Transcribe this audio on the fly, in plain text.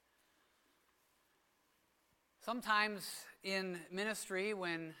Sometimes in ministry,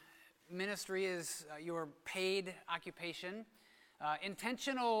 when ministry is your paid occupation,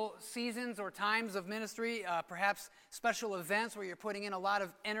 intentional seasons or times of ministry, perhaps special events where you're putting in a lot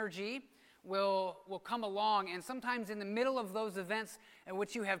of energy will come along. And sometimes in the middle of those events in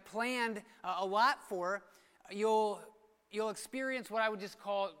which you have planned a lot for, you'll experience what I would just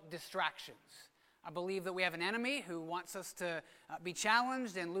call distractions. I believe that we have an enemy who wants us to be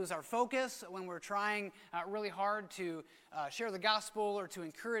challenged and lose our focus when we're trying really hard to share the gospel or to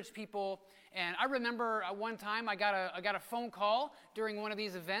encourage people. And I remember one time I got a phone call during one of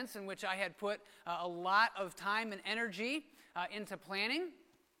these events in which I had put a lot of time and energy into planning.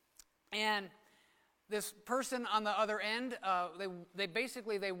 And this person on the other end,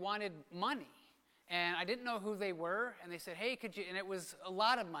 they wanted money. And I didn't know who they were, and they said, "Hey, could you?" And it was a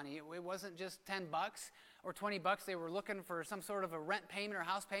lot of money. It wasn't just $10 or $20. They were looking for some sort of a rent payment or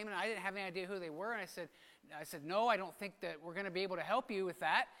house payment. I didn't have any idea who they were, and I said, "No, I don't think that we're going to be able to help you with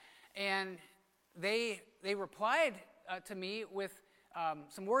that." And they replied to me with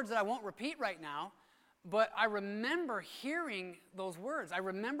some words that I won't repeat right now, but I remember hearing those words. I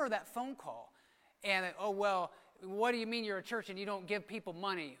remember that phone call, and "Oh, well, what do you mean you're a church and you don't give people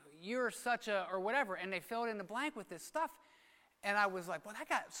money? You're such a," or whatever, and they filled in the blank with this stuff. And I was like, well, that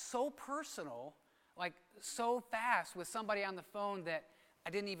got so personal, like so fast with somebody on the phone that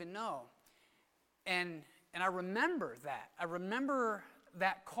I didn't even know. And I remember that. I remember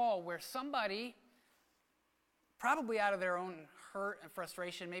that call where somebody, probably out of their own hurt and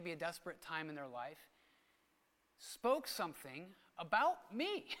frustration, maybe a desperate time in their life, spoke something about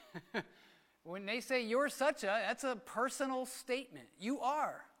me. When they say you're that's a personal statement. You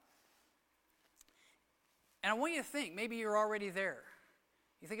are. And I want you to think, maybe you're already there.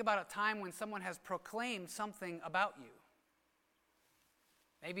 You think about a time when someone has proclaimed something about you.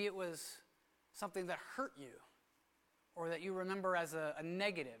 Maybe it was something that hurt you, or that you remember as a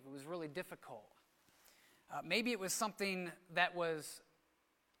negative. It was really difficult. Maybe it was something that was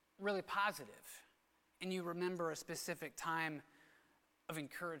really positive, and you remember a specific time of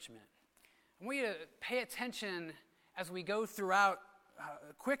encouragement. I want you to pay attention as we go throughout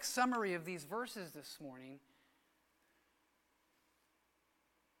a quick summary of these verses this morning.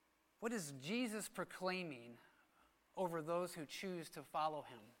 What is Jesus proclaiming over those who choose to follow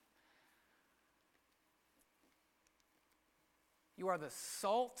him? You are the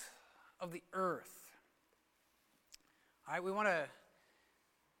salt of the earth. All right, we want to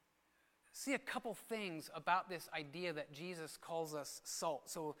see a couple things about this idea that Jesus calls us salt.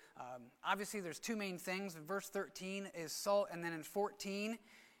 So obviously there's two main things. In verse 13 is salt, and then in 14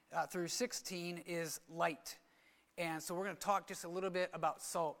 through 16 is light. And so we're going to talk just a little bit about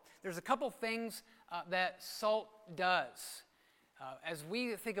salt. There's a couple things that salt does. As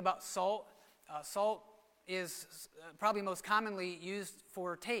we think about salt, salt is probably most commonly used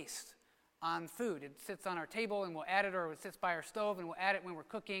for taste on food. It sits on our table and we'll add it, or it sits by our stove and we'll add it when we're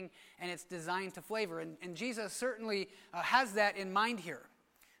cooking, and it's designed to flavor. And Jesus certainly has that in mind here.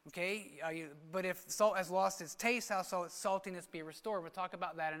 Okay, but if salt has lost its taste, how shall its saltiness be restored? We'll talk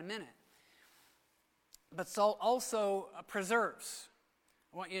about that in a minute. But salt also preserves.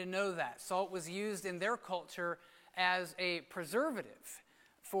 I want you to know that. Salt was used in their culture as a preservative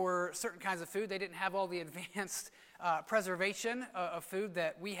for certain kinds of food. They didn't have all the advanced preservation of food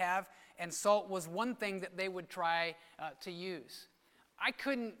that we have, and salt was one thing that they would try to use. I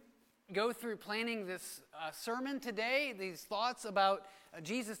couldn't go through planning this sermon today, these thoughts about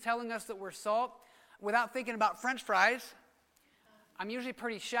Jesus telling us that we're salt, without thinking about French fries. I'm usually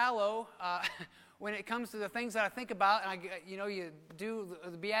pretty shallow when it comes to the things that I think about. And you do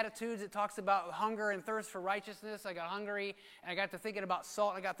the Beatitudes, it talks about hunger and thirst for righteousness. I got hungry, and I got to thinking about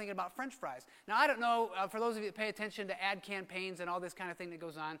salt, and I got thinking about French fries. Now, I don't know, for those of you that pay attention to ad campaigns and all this kind of thing that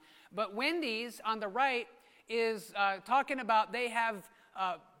goes on, but Wendy's on the right is talking about they have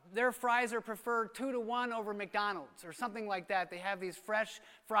their fries are preferred 2-to-1 over McDonald's or something like that. They have these fresh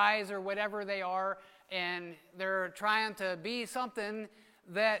fries or whatever they are, and they're trying to be something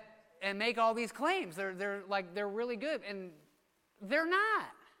that and make all these claims. They're really good, and they're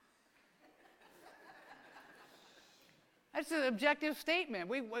not. That's an objective statement.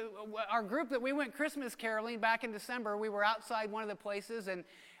 Our group that we went Christmas caroling back in December, we were outside one of the places, and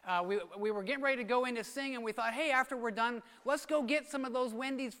we were getting ready to go in to sing, and we thought, hey, after we're done, let's go get some of those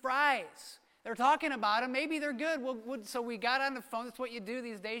Wendy's fries. They're talking about them. Maybe they're good. So we got on the phone. That's what you do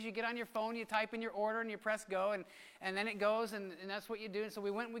these days. You get on your phone, you type in your order, and you press go, and then it goes, and that's what you do. And so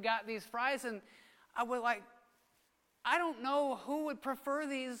we went and we got these fries, and I was like, I don't know who would prefer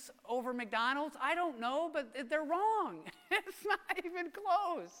these over McDonald's. I don't know, but they're wrong. It's not even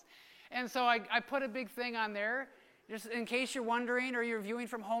close. And so I put a big thing on there, just in case you're wondering or you're viewing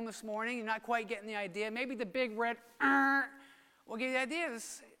from home this morning, you're not quite getting the idea. Maybe the big red will give you the idea.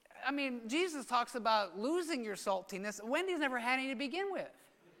 I mean, Jesus talks about losing your saltiness. Wendy's never had any to begin with.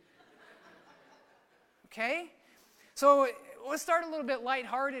 Okay? So let's start a little bit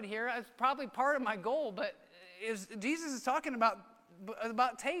lighthearted here. That's probably part of my goal, but Jesus is talking about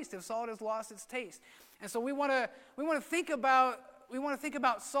taste. If salt has lost its taste. And so we want to think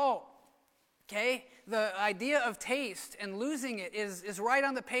about salt. Okay? The idea of taste and losing it is right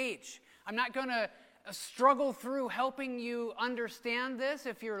on the page. I'm not going to struggle through helping you understand this.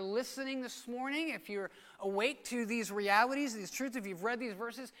 If you're listening this morning, if you're awake to these realities, these truths, if you've read these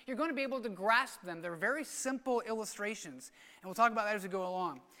verses, you're going to be able to grasp them. They're very simple illustrations. And we'll talk about that as we go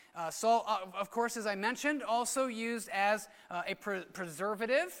along. Salt, of course, as I mentioned, also used as a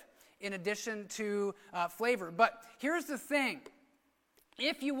preservative in addition to flavor. But here's the thing.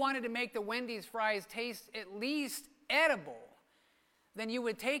 If you wanted to make the Wendy's fries taste at least edible, then you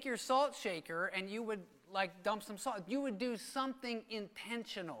would take your salt shaker and you would dump some salt. You would do something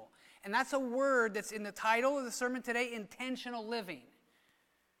intentional. And that's a word that's in the title of the sermon today, intentional living.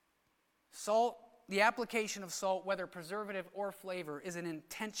 Salt, the application of salt, whether preservative or flavor, is an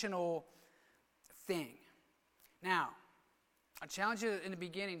intentional thing. Now, I challenge you in the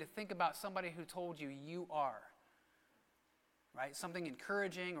beginning to think about somebody who told you you are. Right? Something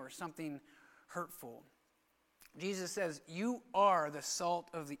encouraging or something hurtful. Jesus says, you are the salt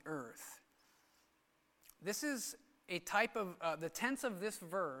of the earth. This is a type of, the tense of this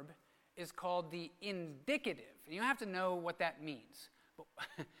verb is called the indicative. You don't have to know what that means.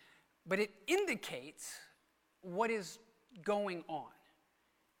 But it indicates what is going on.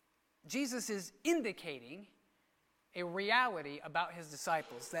 Jesus is indicating a reality about his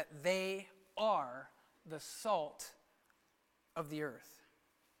disciples, that they are the salt of the earth.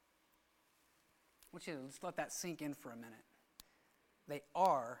 I want you to just let that sink in for a minute. They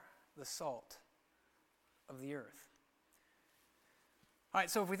are the salt of the earth. All right,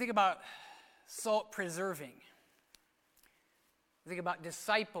 so if we think about salt preserving, we think about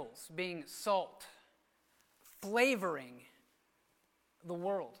disciples being salt, flavoring the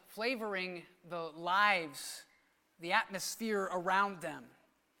world, flavoring the lives, the atmosphere around them.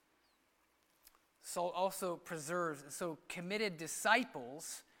 Salt also preserves, so committed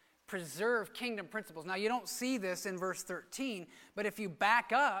disciples preserve kingdom principles. Now, you don't see this in verse 13, but if you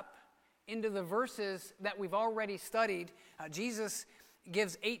back up into the verses that we've already studied, Jesus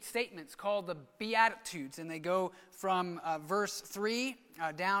gives 8 statements called the Beatitudes, and they go from verse 3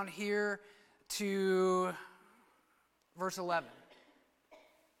 down here to verse 11.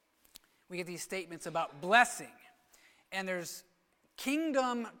 We get these statements about blessing, and there's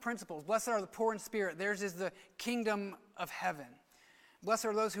kingdom principles. Blessed are the poor in spirit. Theirs is the kingdom of heaven. Blessed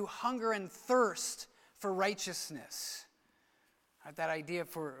are those who hunger and thirst for righteousness. That idea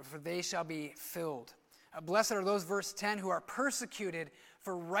for they shall be filled. Blessed are those, verse 10, who are persecuted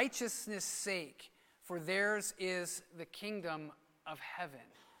for righteousness' sake, for theirs is the kingdom of heaven.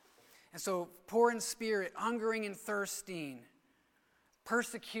 And so, poor in spirit, hungering and thirsting,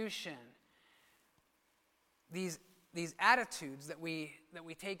 persecution, these attitudes that we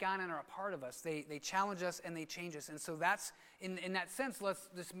take on and are a part of us, they challenge us and they change us. And so that's, in that sense, let's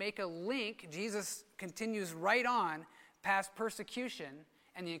just make a link. Jesus continues right on past persecution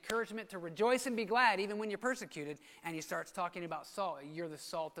and the encouragement to rejoice and be glad even when you're persecuted. And he starts talking about salt. You're the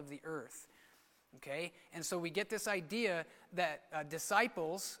salt of the earth. Okay? And so we get this idea that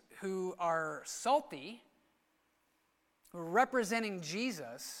disciples who are salty, who are representing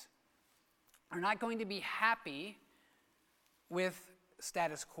Jesus, are not going to be happy with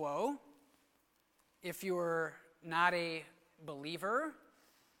status quo. If you're not a believer,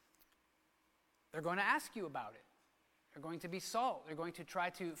 they're going to ask you about it. They're going to be salt. They're going to try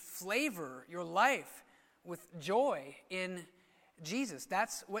to flavor your life with joy in Jesus.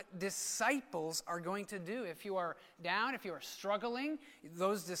 That's what disciples are going to do. If you are down, if you are struggling,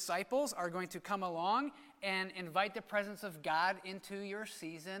 those disciples are going to come along and invite the presence of God into your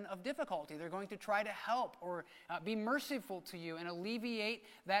season of difficulty. They're going to try to help or be merciful to you and alleviate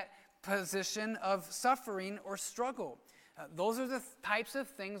that position of suffering or struggle. Those are the types of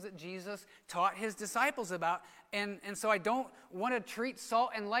things that Jesus taught his disciples about. And so I don't want to treat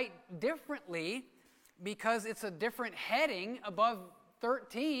salt and light differently because it's a different heading above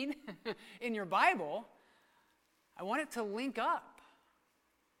 13 in your Bible. I want it to link up.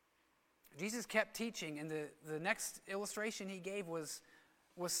 Jesus kept teaching, and the next illustration he gave was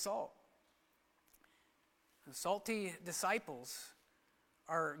salt. The salty disciples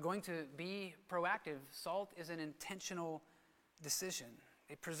are going to be proactive. Salt is an intentional decision.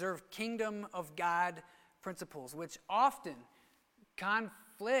 They preserve kingdom of God principles, which often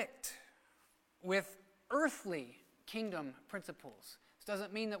conflict with earthly kingdom principles. This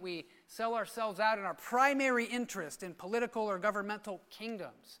doesn't mean that we sell ourselves out in our primary interest in political or governmental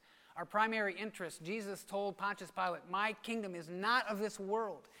kingdoms. Our primary interest, Jesus told Pontius Pilate, my kingdom is not of this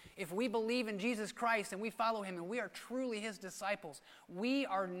world. If we believe in Jesus Christ and we follow him and we are truly his disciples, we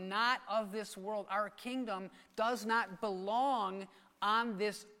are not of this world. Our kingdom does not belong on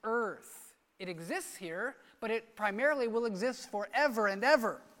this earth. It exists here, but it primarily will exist forever and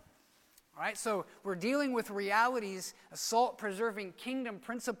ever. All right, so we're dealing with realities, salt-preserving kingdom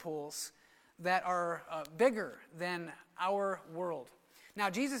principles that are bigger than our world.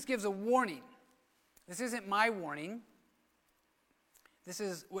 Now, Jesus gives a warning. This isn't my warning. This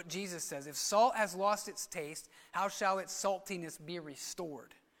is what Jesus says. If salt has lost its taste, how shall its saltiness be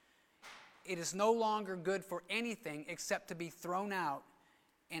restored? It is no longer good for anything except to be thrown out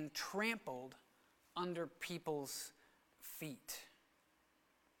and trampled under people's feet.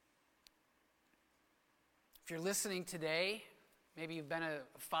 If you're listening today, maybe you've been a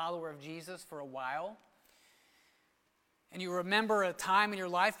follower of Jesus for a while, and you remember a time in your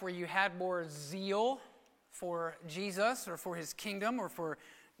life where you had more zeal for Jesus or for his kingdom or for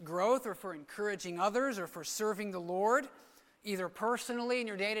growth or for encouraging others or for serving the Lord, either personally in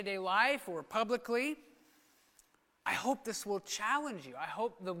your day-to-day life or publicly, I hope this will challenge you. I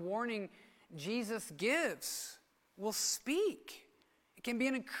hope the warning Jesus gives will speak. It can be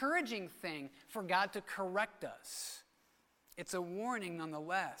an encouraging thing for God to correct us. It's a warning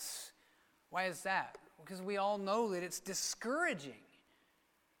nonetheless. Why is that? Because we all know that it's discouraging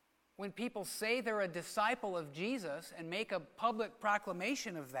when people say they're a disciple of Jesus and make a public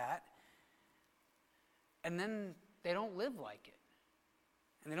proclamation of that, and then they don't live like it,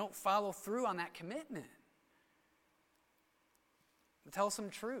 and they don't follow through on that commitment. Tell some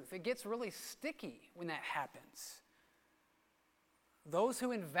truth. It gets really sticky when that happens. Those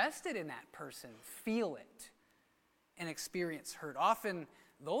who invested in that person feel it and experience hurt. Often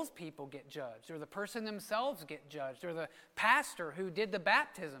those people get judged, or the person themselves get judged, or the pastor who did the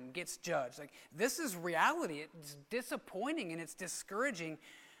baptism gets judged. Like, this is reality. It's disappointing and it's discouraging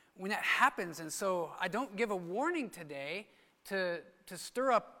when that happens. And so I don't give a warning today to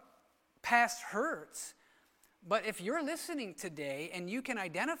stir up past hurts. But if you're listening today and you can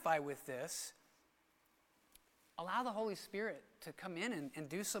identify with this, allow the Holy Spirit to come in and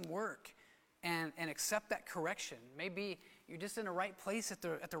do some work and accept that correction. Maybe you're just in the right place at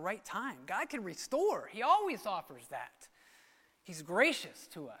the right time. God can restore. He always offers that. He's gracious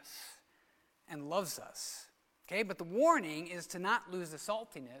to us and loves us. Okay, but the warning is to not lose the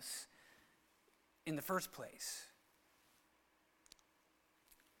saltiness in the first place.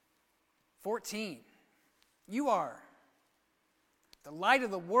 14. You are the light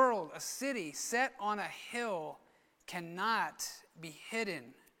of the world. A city set on a hill cannot be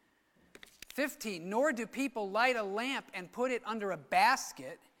hidden. 15. Nor do people light a lamp and put it under a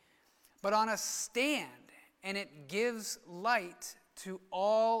basket, but on a stand, and it gives light to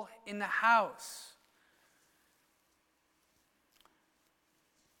all in the house.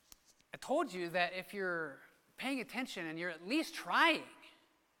 I told you that if you're paying attention and you're at least trying,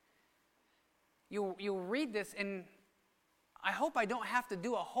 You'll read this, and I hope I don't have to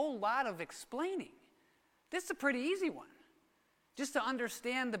do a whole lot of explaining. This is a pretty easy one, just to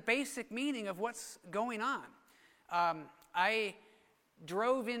understand the basic meaning of what's going on. I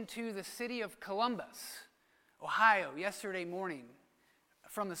drove into the city of Columbus, Ohio, yesterday morning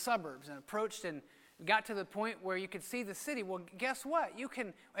from the suburbs and approached and got to the point where you could see the city. Well, guess what? You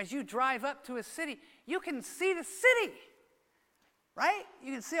can, as you drive up to a city, you can see the city. Right?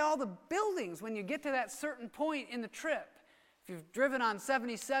 You can see all the buildings when you get to that certain point in the trip. If you've driven on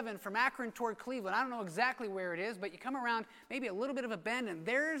 77 from Akron toward Cleveland, I don't know exactly where it is, but you come around maybe a little bit of a bend, and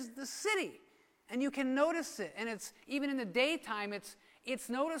there's the city. And you can notice it. And it's even in the daytime, it's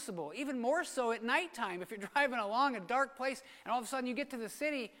noticeable. Even more so at nighttime. If you're driving along a dark place, and all of a sudden you get to the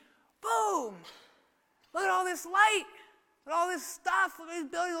city, boom! Look at all this light! Look at all this stuff! Look at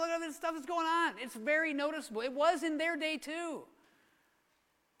these buildings! Look at all this stuff that's going on! It's very noticeable. It was in their day too.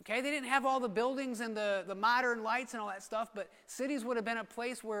 Okay, they didn't have all the buildings and the modern lights and all that stuff, but cities would have been a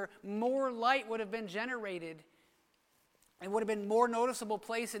place where more light would have been generated. It would have been more noticeable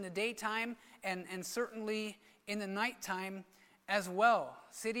place in the daytime and certainly in the nighttime as well.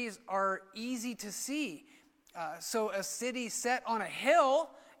 Cities are easy to see. So a city set on a hill,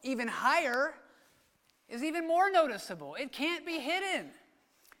 even higher, is even more noticeable. It can't be hidden.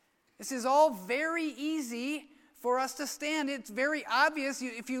 This is all very easy for us to stand. It's very obvious.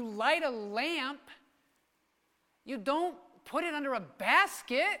 If you light a lamp, you don't put it under a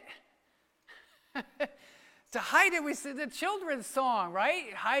basket to hide it. We said the children's song,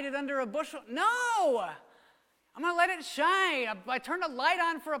 right? Hide it under a bushel. No! I'm going to let it shine. I turned a light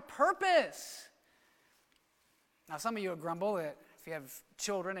on for a purpose. Now, some of you will grumble that if you have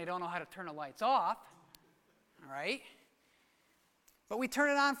children, they don't know how to turn the lights off. All right? But we turn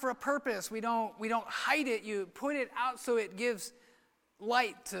it on for a purpose. We don't hide it. You put it out so it gives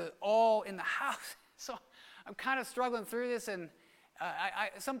light to all in the house. So I'm kind of struggling through this, and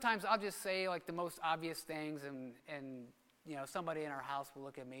sometimes I'll just say like the most obvious things, and you know, somebody in our house will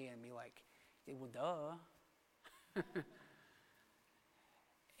look at me and be like, well, duh.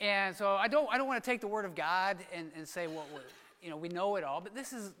 And so I don't want to take the word of God and say, well, you know, we know it all, but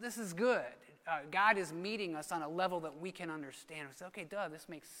this is good. God is meeting us on a level that we can understand. We say, okay, duh, this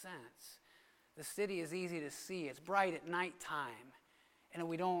makes sense. The city is easy to see. It's bright at nighttime. And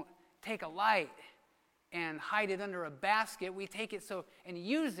we don't take a light and hide it under a basket. We take it and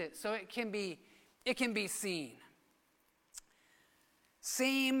use it so it can be seen.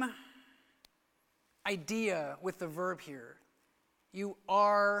 Same idea with the verb here. You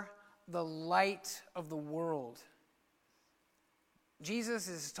are the light of the world. Jesus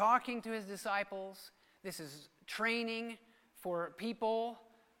is talking to his disciples. This is training for people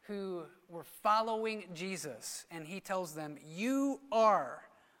who were following Jesus. And he tells them, you are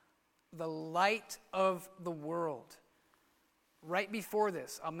the light of the world. Right before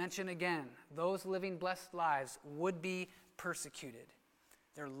this, I'll mention again, those living blessed lives would be persecuted.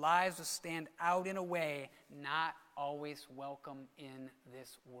 Their lives will stand out in a way not always welcome in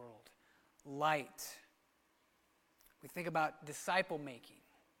this world. Light. We think about disciple making.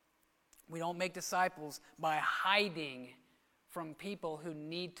 We don't make disciples by hiding from people who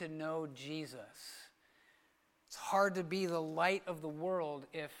need to know Jesus. It's hard to be the light of the world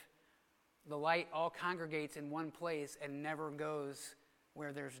if the light all congregates in one place and never goes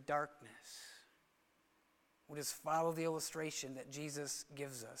where there's darkness. We'll just follow the illustration that Jesus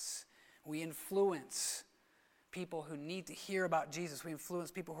gives us. We influence people who need to hear about Jesus. We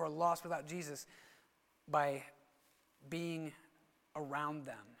influence people who are lost without Jesus by being around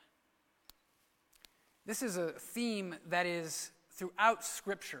them. This is a theme that is throughout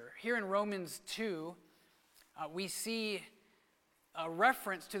Scripture. Here in Romans 2, we see a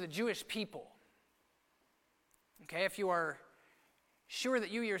reference to the Jewish people. Okay, if you are sure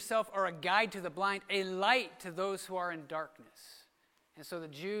that you yourself are a guide to the blind, a light to those who are in darkness. And so the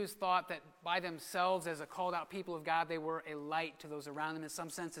Jews thought that by themselves, as a called out people of God, they were a light to those around them. In some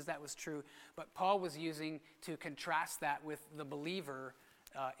senses that was true, but Paul was using to contrast that with the believer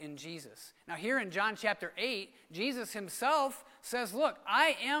in Jesus. Now here in John chapter 8, Jesus himself says, look,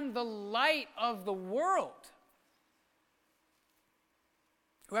 I am the light of the world.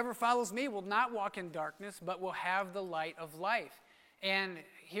 Whoever follows me will not walk in darkness, but will have the light of life. And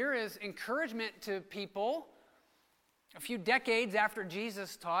here is encouragement to people a few decades after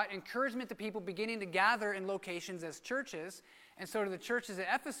Jesus taught, encouragement to people beginning to gather in locations as churches. And so to the churches at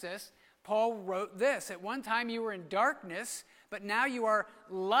Ephesus, Paul wrote this: at one time you were in darkness, but now you are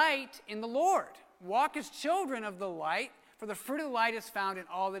light in the Lord. Walk as children of the light, for the fruit of the light is found in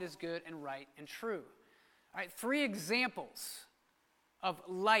all that is good and right and true. All right, 3 examples of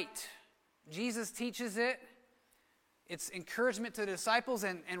light. Jesus teaches it. It's encouragement to the disciples,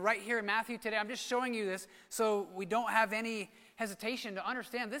 and right here in Matthew today, I'm just showing you this so we don't have any hesitation to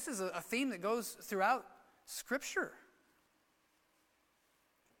understand this is a theme that goes throughout Scripture.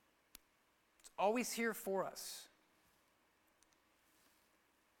 It's always here for us.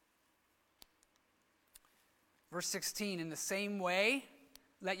 Verse 16, in the same way,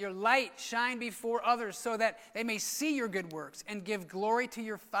 let your light shine before others so that they may see your good works and give glory to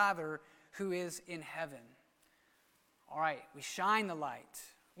your Father who is in heaven. All right, we shine the light.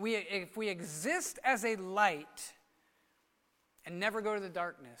 If we exist as a light and never go to the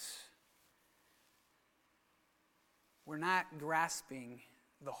darkness, we're not grasping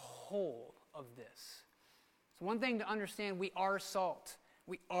the whole of this. It's one thing to understand we are salt,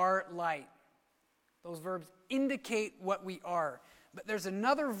 we are light. Those verbs indicate what we are. But there's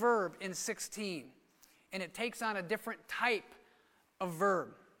another verb in 16, and it takes on a different type of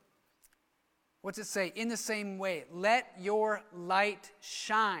verb. What's it say? In the same way, let your light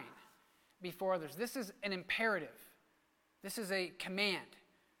shine before others. This is an imperative. This is a command.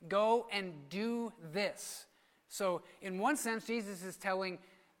 Go and do this. So in one sense, Jesus is telling,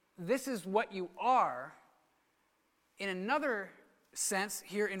 this is what you are. In another sense,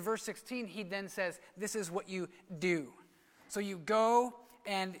 here in verse 16, he then says, this is what you do. So you go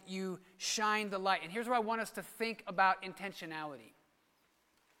and you shine the light. And here's where I want us to think about intentionality.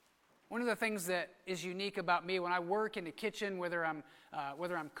 one of the things that is unique about me when I work in the kitchen, whether I'm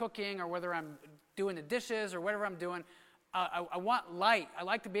cooking or whether I'm doing the dishes or whatever I'm doing, I want light. I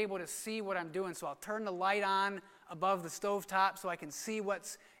like to be able to see what I'm doing, so I'll turn the light on above the stovetop so I can see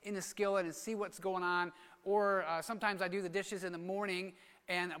what's in the skillet and see what's going on. Or sometimes I do the dishes in the morning,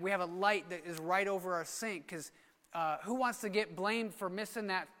 and we have a light that is right over our sink, because who wants to get blamed for missing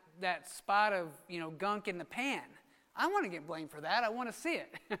that spot of gunk in the pan? I want to get blamed for that. I want to see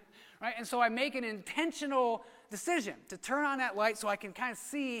it, right? And so I make an intentional decision to turn on that light so I can kind of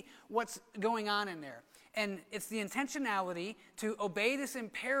see what's going on in there. And it's the intentionality to obey this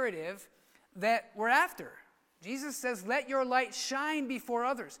imperative that we're after. Jesus says, let your light shine before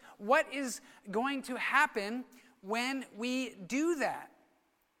others. What is going to happen when we do that?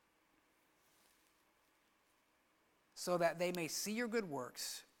 So that they may see your good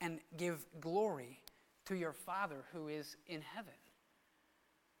works and give glory to your Father who is in heaven.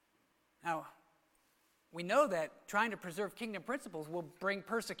 Now, we know that trying to preserve kingdom principles will bring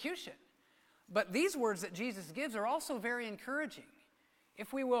persecution. But these words that Jesus gives are also very encouraging.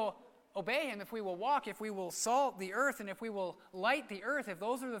 If we will obey him, if we will walk, if we will salt the earth, and if we will light the earth, if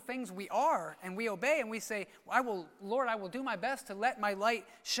those are the things we are, and we obey and we say, Lord, I will do my best to let my light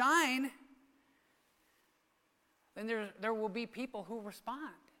shine, then there will be people who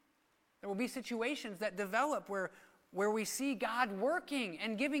respond. There will be situations that develop where we see God working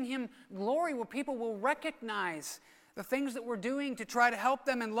and giving him glory, where people will recognize the things that we're doing to try to help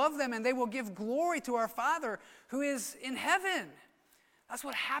them and love them, and they will give glory to our Father who is in heaven. That's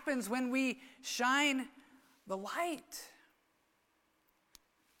what happens when we shine the light.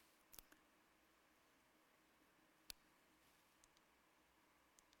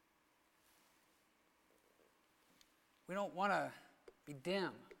 We don't want to be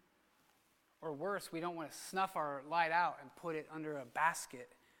dim. Or worse, we don't want to snuff our light out and put it under a basket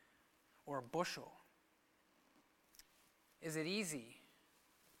or a bushel. Is it easy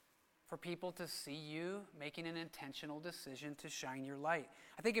for people to see you making an intentional decision to shine your light?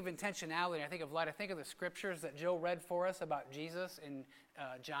 I think of intentionality, I think of light, I think of the scriptures that Joe read for us about Jesus in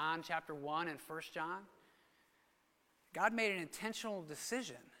John chapter 1 and 1 John. God made an intentional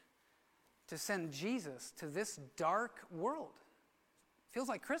decision to send Jesus to this dark world. Feels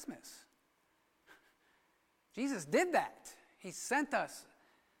like Christmas. Jesus did that. He sent us.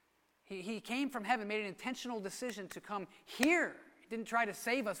 He came from heaven, made an intentional decision to come here. He didn't try to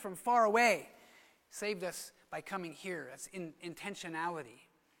save us from far away. He saved us by coming here. That's intentionality.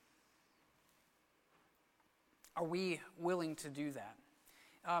 Are we willing to do that?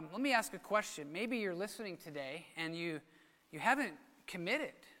 Let me ask a question. Maybe you're listening today and you haven't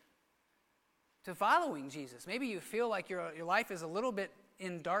committed to following Jesus. Maybe you feel like your life is a little bit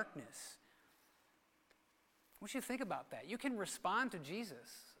in darkness. I want you to think about that. You can respond to Jesus.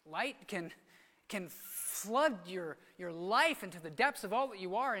 Light can flood your life into the depths of all that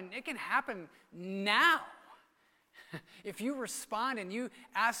you are, and it can happen now. If you respond and you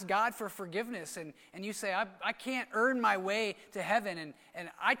ask God for forgiveness and you say, I can't earn my way to heaven, and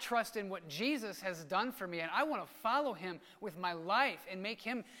I trust in what Jesus has done for me, and I want to follow him with my life and make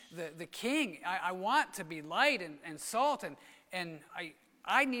him the king. I want to be light and salt, and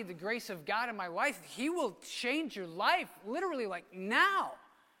I need the grace of God in my life. He will change your life literally like now.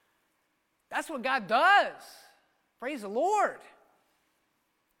 That's what God does. Praise the Lord.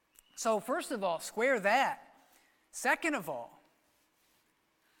 So first of all, square that. Second of all,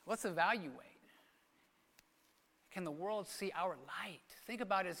 let's evaluate. Can the world see our light? Think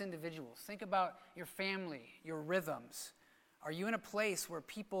about it as individuals. Think about your family, your rhythms. Are you in a place where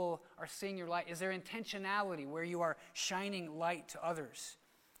people are seeing your light? Is there intentionality where you are shining light to others?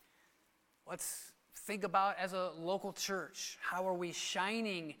 Let's think about as a local church, how are we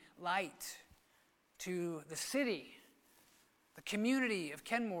shining light to the city, the community of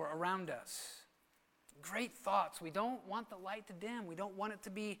Kenmore around us? Great thoughts. We don't want the light to dim. We don't want it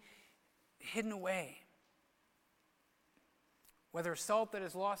to be hidden away. Whether salt that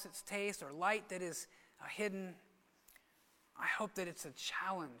has lost its taste or light that is hidden, I hope that it's a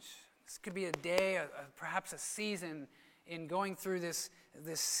challenge. This could be a day, perhaps a season in going through this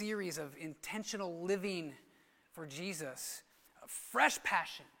series of intentional living for Jesus. A fresh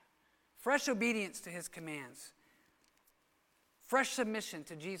passion, fresh obedience to his commands, fresh submission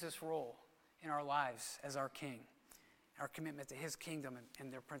to Jesus' role in our lives as our King, our commitment to his kingdom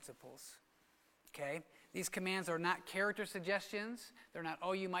and their principles. Okay? These commands are not character suggestions. They're not,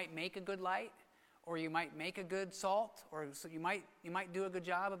 you might make a good light, or you might make a good salt, or so you might do a good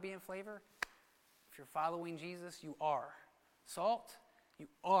job of being flavor. If you're following Jesus, you are salt, you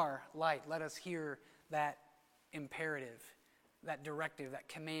are light. Let us hear that imperative, that directive, that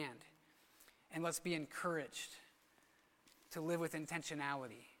command And let's be encouraged to live with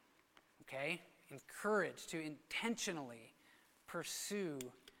intentionality. Okay? Encouraged to intentionally pursue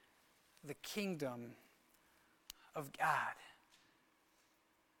the kingdom of God.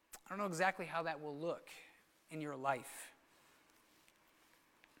 I don't know exactly how that will look in your life.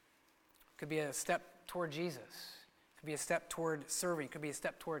 It could be a step toward Jesus. It could be a step toward serving. It could be a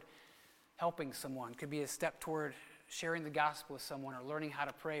step toward helping someone. It could be a step toward sharing the gospel with someone or learning how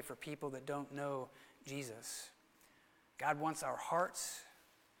to pray for people that don't know Jesus. God wants our hearts.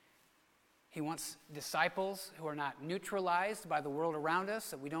 He wants disciples who are not neutralized by the world around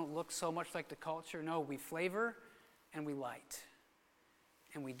us, that we don't look so much like the culture. No, we flavor and we light.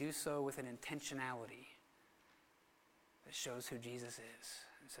 And we do so with an intentionality that shows who Jesus is.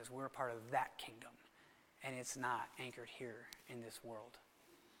 It says we're a part of that kingdom, and it's not anchored here in this world.